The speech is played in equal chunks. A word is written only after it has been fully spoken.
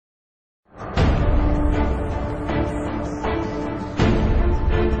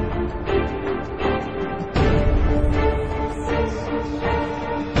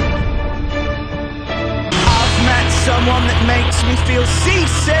feel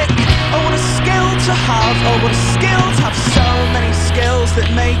seasick. Oh, what a skill to have, oh, what a skill to have. So many skills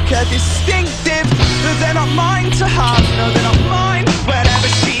that make her distinctive, but they're not mine to have, no, they're not mine. Whenever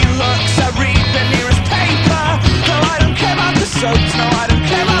she looks, I read the nearest paper. No, I don't care about the soaps, no, I don't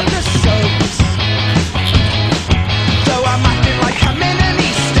care about